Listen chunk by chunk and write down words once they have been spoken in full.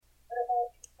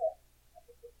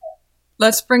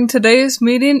Let's bring today's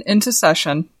meeting into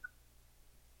session.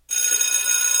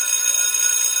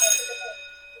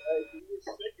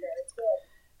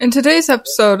 In today's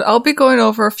episode, I'll be going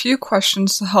over a few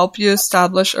questions to help you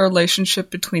establish a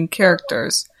relationship between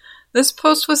characters. This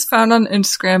post was found on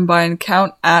Instagram by an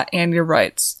account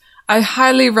 @AndyWrites. I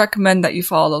highly recommend that you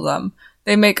follow them.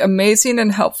 They make amazing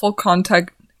and helpful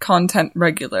content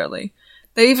regularly.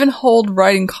 They even hold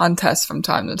writing contests from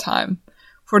time to time.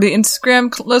 For the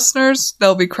Instagram listeners,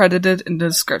 they'll be credited in the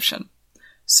description.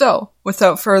 So,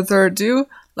 without further ado,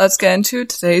 let's get into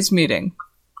today's meeting.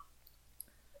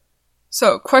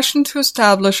 So, question to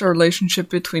establish a relationship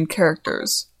between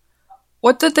characters.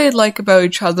 What did they like about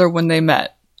each other when they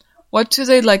met? What do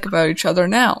they like about each other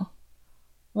now?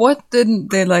 What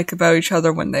didn't they like about each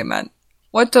other when they met?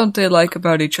 What don't they like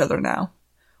about each other now?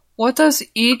 What does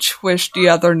each wish the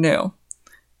other knew?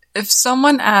 If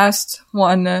someone asked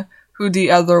one who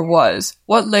the other was,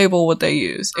 what label would they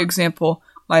use? Example,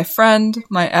 my friend,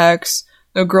 my ex,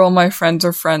 the girl my friends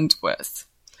are friends with.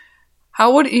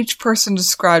 How would each person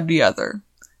describe the other?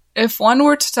 If one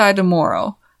were to die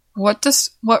tomorrow, what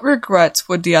regrets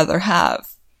would the other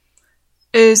have?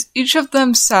 Is each of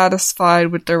them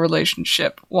satisfied with their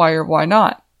relationship? Why or why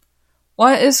not?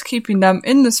 What is keeping them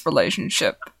in this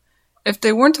relationship? If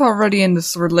they weren't already in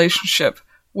this relationship,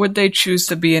 would they choose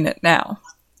to be in it now?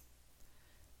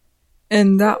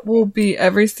 And that will be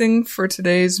everything for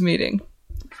today's meeting.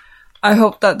 I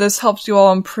hope that this helps you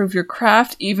all improve your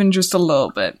craft even just a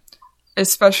little bit,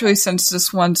 especially since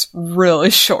this one's really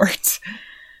short.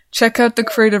 Check out the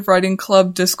Creative Writing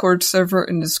Club Discord server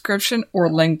in the description or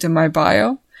linked in my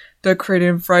bio. The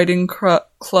Creative Writing Club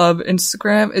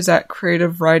Instagram is at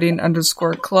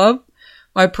creativewriting_club.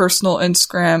 My personal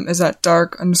Instagram is at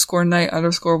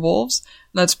dark_night_wolves.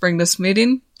 Let's bring this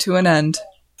meeting to an end.